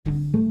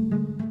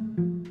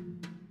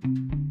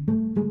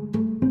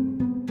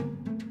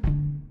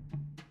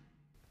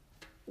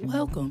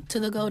Welcome to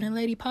the Golden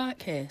Lady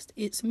Podcast.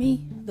 It's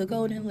me, the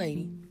Golden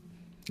Lady.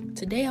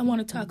 Today I want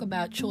to talk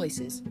about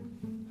choices.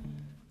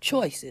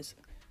 Choices.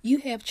 You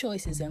have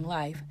choices in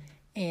life,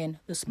 and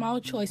the small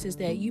choices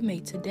that you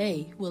make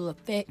today will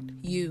affect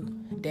you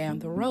down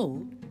the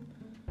road.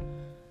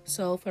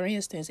 So, for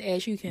instance,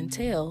 as you can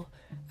tell,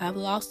 I've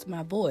lost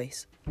my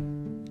voice.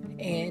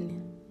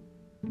 And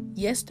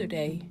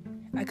yesterday,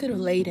 I could have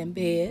laid in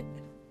bed.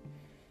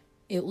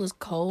 It was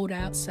cold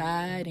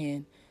outside,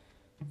 and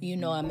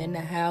I'm in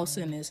the house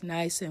and it's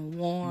nice and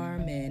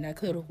warm, and I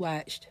could have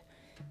watched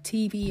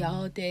TV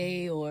all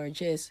day or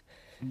just,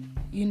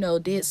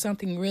 did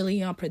something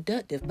really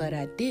unproductive, but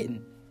I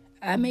didn't.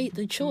 I made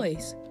the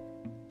choice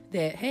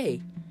that,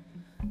 hey,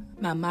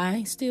 my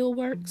mind still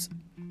works.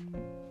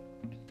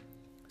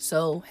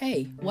 So,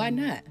 hey, why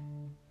not?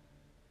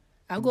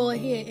 I'll go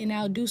ahead and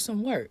I'll do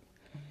some work.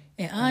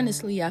 And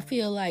honestly, I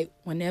feel like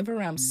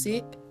whenever I'm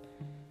sick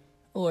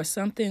or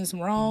something's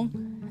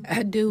wrong,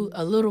 I do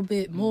a little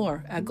bit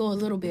more. I go a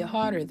little bit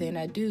harder than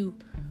I do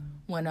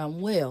when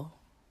I'm well.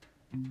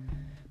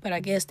 But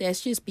I guess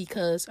that's just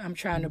because I'm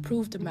trying to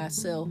prove to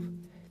myself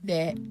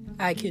that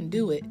I can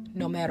do it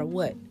no matter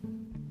what.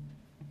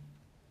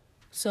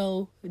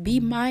 So be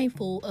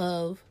mindful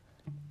of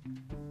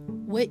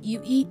what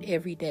you eat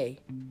every day.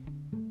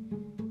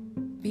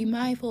 Be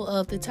mindful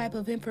of the type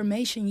of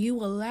information you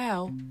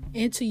allow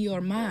into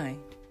your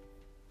mind.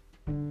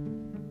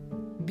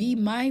 Be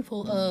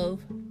mindful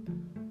of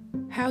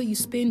how you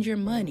spend your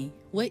money,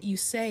 what you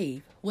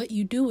save, what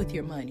you do with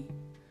your money.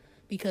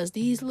 Because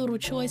these little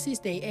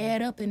choices, they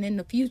add up, and in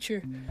the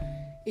future,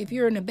 if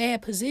you're in a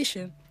bad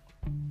position,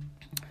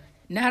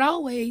 not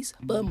always,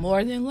 but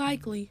more than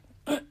likely,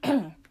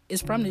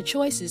 it's from the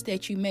choices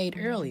that you made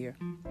earlier.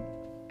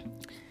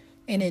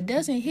 And it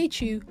doesn't hit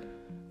you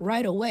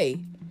right away.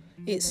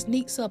 It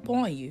sneaks up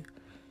on you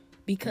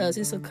because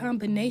it's a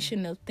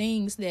combination of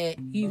things that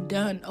you've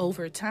done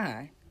over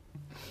time.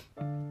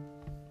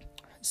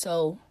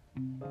 So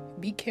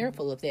be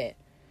careful of that.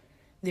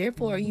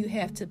 Therefore, you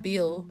have to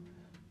build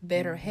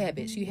better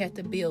habits. You have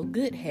to build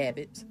good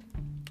habits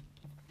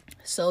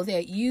so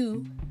that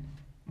you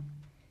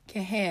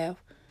can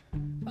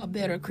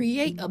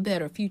create a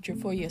better future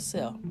for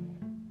yourself.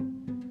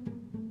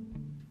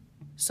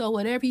 So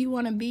whatever you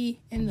want to be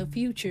in the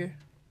future,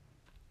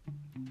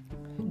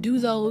 do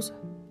those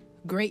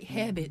great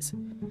habits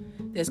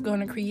that's going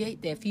to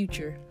create that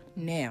future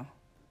now.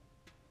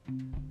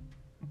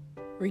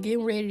 We're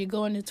getting ready to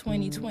go into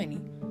 2020.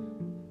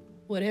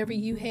 Whatever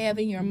you have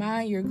in your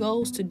mind, your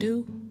goals to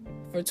do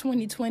for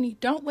 2020,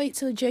 don't wait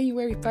till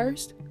January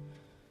 1st.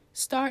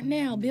 Start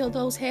now. Build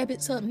those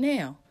habits up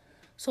now.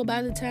 So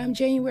by the time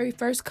January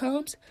 1st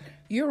comes,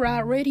 you're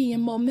already in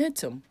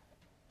momentum.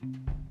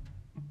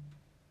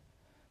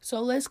 So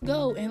let's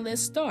go and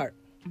let's start.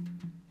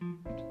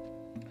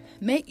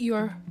 Make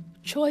your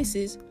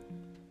choices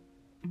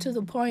to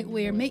the point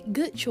where make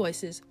good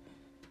choices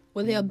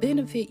where they'll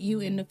benefit you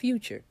in the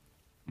future.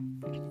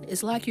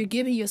 It's like you're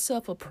giving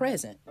yourself a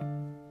present.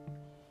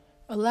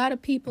 A lot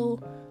of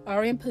people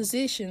are in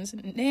positions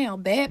now,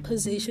 bad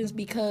positions,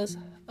 because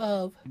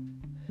of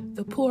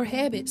the poor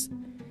habits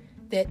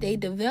that they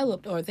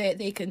developed or that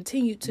they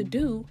continued to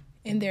do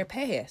in their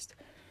past.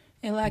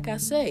 And like I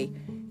say,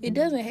 it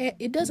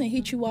doesn't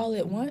hit you all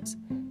at once.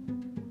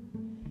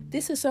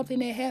 This is something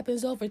that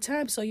happens over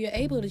time, so you're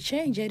able to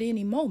change at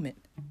any moment.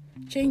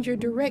 Change your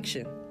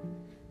direction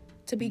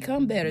to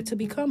become better, to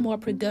become more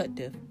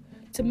productive,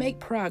 to make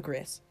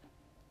progress.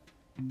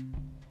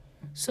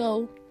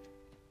 So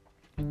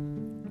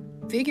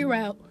figure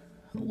out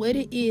what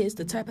it is,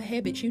 the type of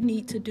habits you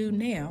need to do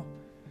now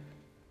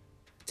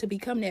to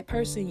become that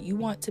person you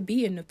want to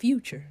be in the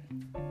future.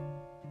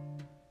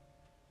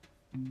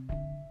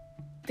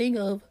 Think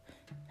of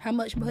how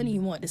much money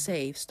you want to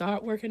save.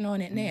 Start working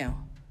on it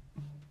now.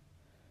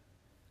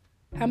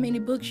 How many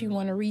books you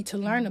want to read to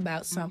learn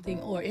about something,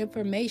 or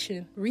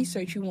information,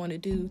 research you want to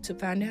do to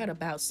find out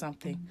about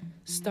something.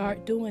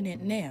 Start doing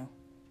it now.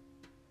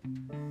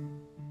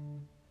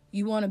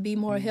 You want to be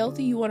more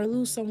healthy? You want to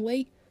lose some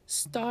weight?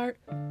 Start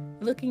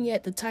looking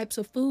at the types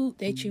of food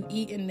that you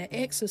eat and the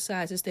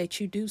exercises that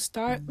you do.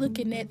 Start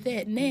looking at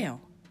that now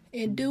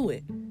and do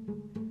it.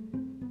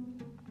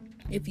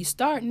 If you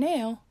start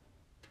now,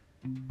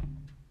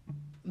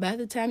 by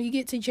the time you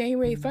get to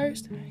January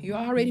 1st, you'll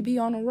already be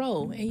on a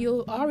roll, and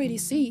you'll already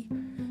see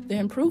the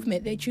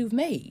improvement that you've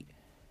made.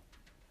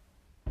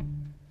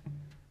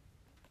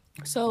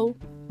 So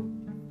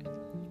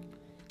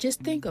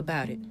just think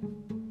about it.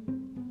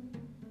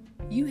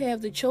 You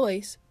have the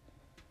choice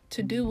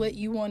to do what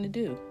you want to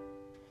do.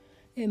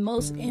 In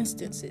most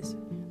instances,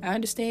 I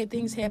understand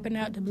things happen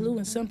out the blue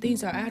and some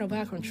things are out of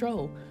our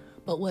control,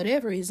 but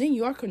whatever is in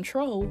your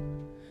control,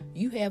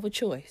 you have a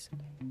choice.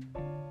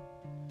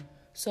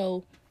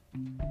 So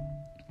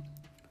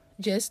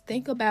just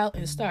think about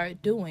and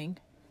start doing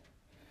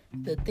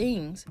the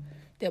things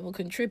that will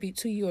contribute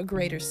to your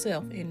greater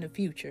self in the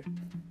future.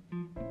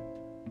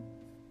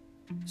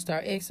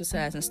 Start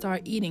exercising.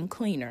 Start eating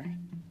cleaner.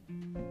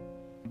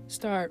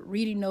 start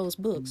reading those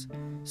books.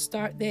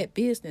 Start that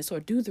business or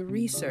do the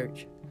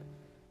research.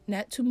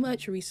 Not too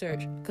much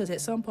research, because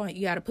at some point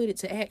you got to put it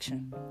to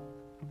action.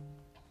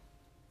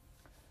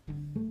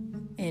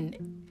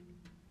 And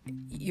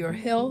your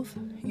health,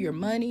 your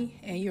money,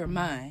 and your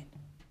mind.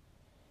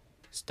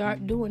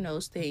 Start doing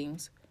those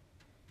things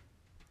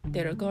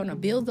that are going to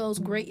build those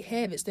great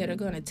habits that are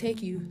going to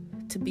take you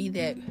to be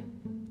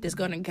that's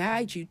going to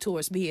guide you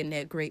towards being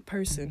that great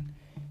person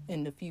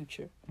in the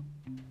future.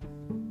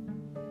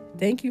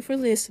 Thank you for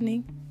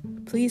listening.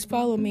 Please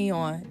follow me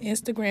on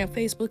Instagram,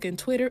 Facebook, and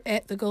Twitter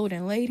at The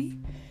Golden Lady.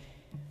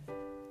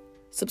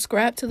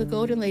 Subscribe to The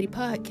Golden Lady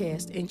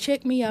Podcast and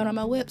check me out on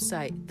my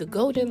website,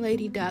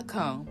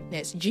 thegoldenlady.com.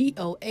 That's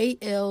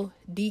GOALDEN.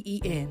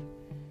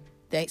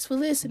 Thanks for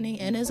listening,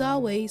 and as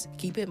always,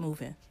 keep it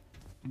moving.